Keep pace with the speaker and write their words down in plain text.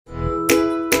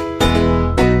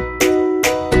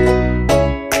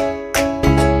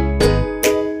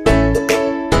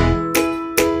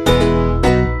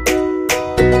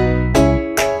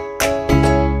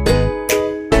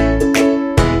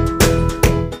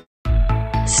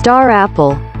Star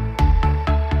apple.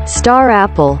 Star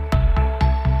apple.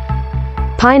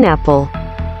 Pineapple.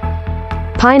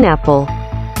 Pineapple.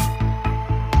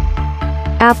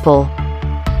 Apple.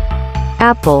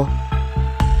 Apple.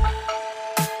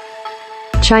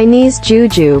 Chinese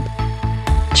jujube.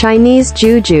 Chinese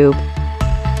jujube.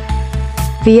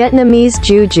 Vietnamese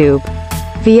jujube.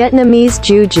 Vietnamese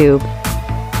jujube.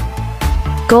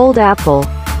 Gold apple.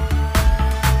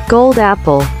 Gold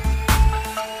apple.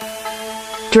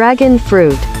 Dragon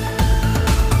fruit.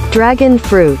 Dragon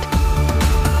fruit.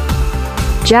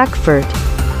 Jackfruit.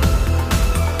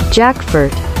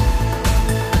 Jackfruit.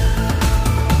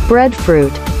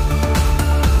 Breadfruit.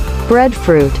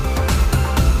 Breadfruit.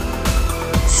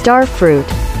 Starfruit.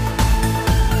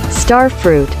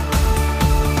 Starfruit.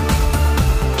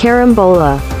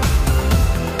 Carambola.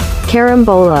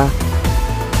 Carambola.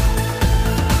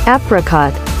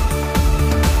 Apricot.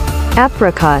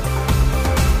 Apricot.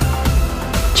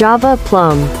 Java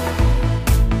plum.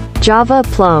 Java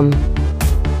plum.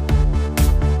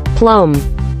 Plum.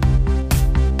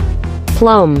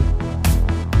 Plum.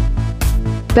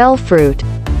 Bellfruit.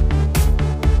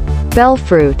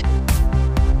 Bellfruit.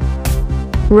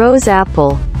 Rose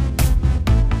apple.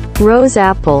 Rose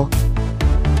apple.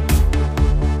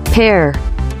 Pear.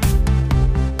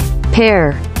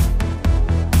 Pear.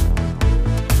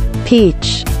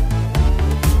 Peach.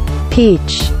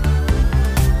 Peach.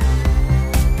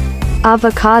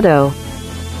 Avocado.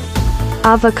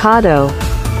 Avocado.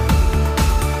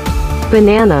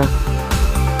 Banana.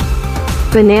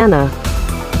 Banana.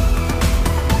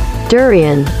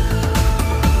 Durian.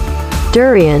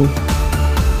 Durian.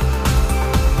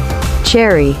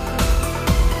 Cherry.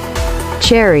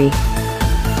 Cherry.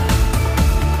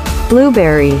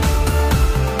 Blueberry.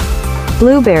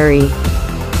 Blueberry.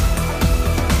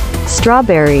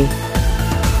 Strawberry.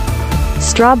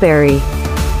 Strawberry.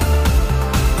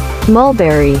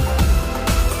 Mulberry.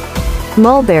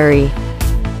 Mulberry.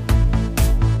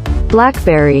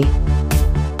 Blackberry.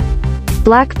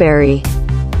 Blackberry.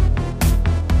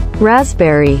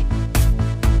 Raspberry.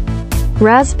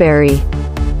 Raspberry.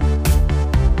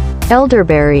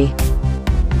 Elderberry.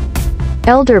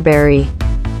 Elderberry.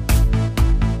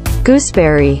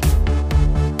 Gooseberry.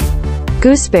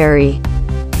 Gooseberry.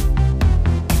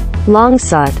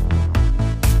 Longsot.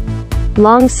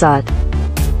 Longsot.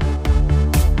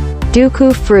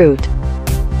 Duku fruit.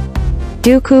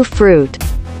 Duku fruit.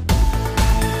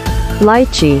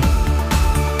 Lychee.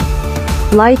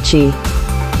 Lychee.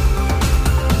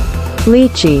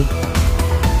 Lychee.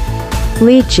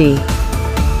 Lychee.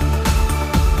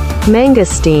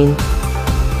 Mangosteen.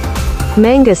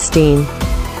 Mangosteen.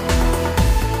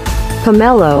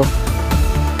 Pomelo.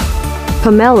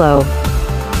 Pomelo.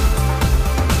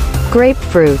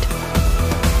 Grapefruit.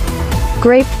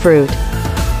 Grapefruit.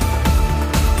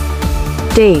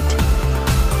 Date.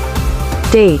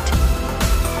 Date.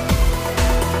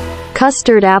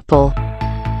 Custard apple.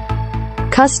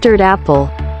 Custard apple.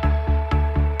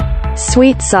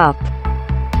 Sweet sop.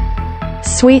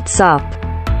 Sweet sop.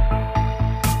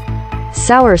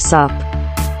 Sour sop.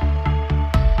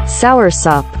 Sour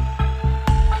sop.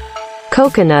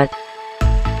 Coconut.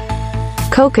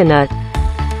 Coconut.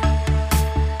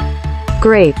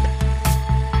 Grape.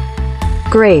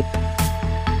 Grape.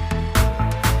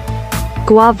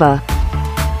 Guava.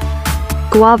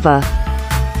 Guava.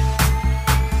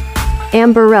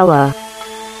 Amberella.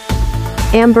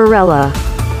 Amberella.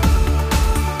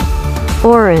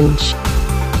 Orange.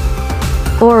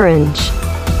 Orange.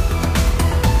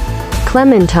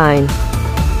 Clementine.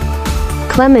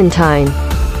 Clementine.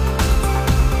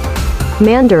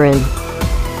 Mandarin.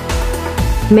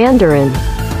 Mandarin.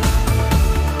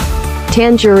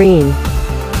 Tangerine.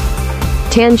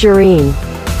 Tangerine.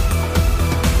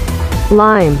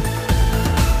 Lime.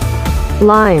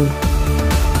 Lime.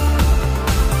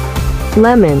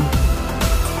 Lemon.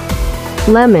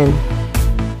 Lemon.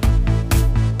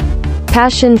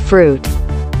 Passion fruit.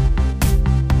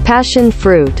 Passion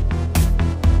fruit.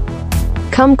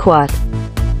 Kumquat.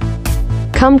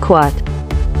 Kumquat.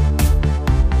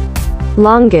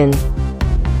 Longan.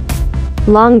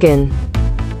 Longan.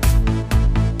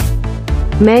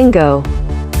 Mango.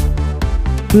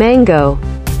 Mango.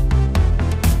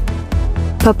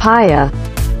 Papaya.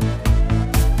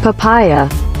 Papaya.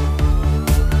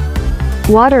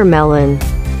 Watermelon.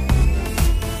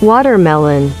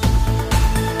 Watermelon.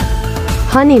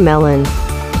 Honeymelon.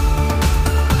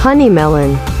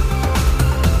 Honeymelon.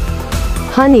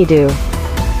 Honeydew.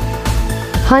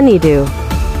 Honeydew.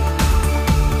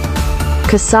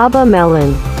 Cassava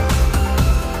melon.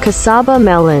 Cassava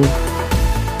melon.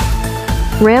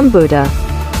 Rambuta.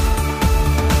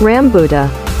 Rambuta.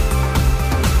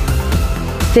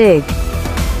 fig,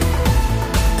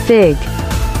 fig.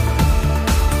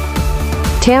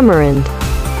 Tamarind,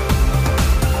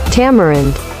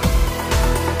 tamarind.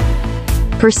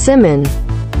 Persimmon,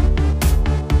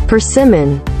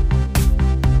 persimmon.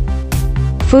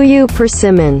 Fuyu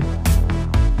persimmon,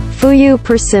 fuyu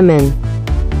persimmon.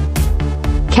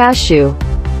 Cashew,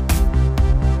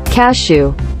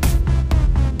 cashew.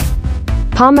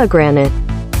 Pomegranate,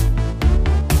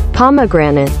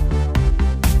 pomegranate.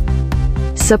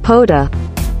 Sapota,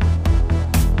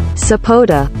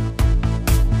 sapota.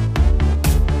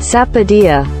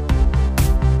 Sapodilla,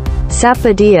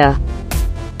 sapodilla.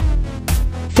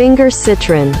 Finger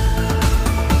citron,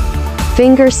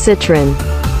 finger citron.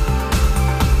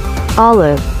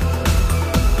 Olive,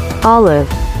 olive.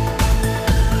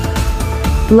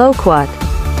 Loquat,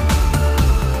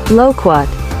 loquat.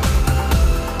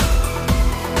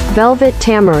 Velvet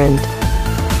tamarind,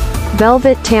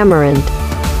 velvet tamarind.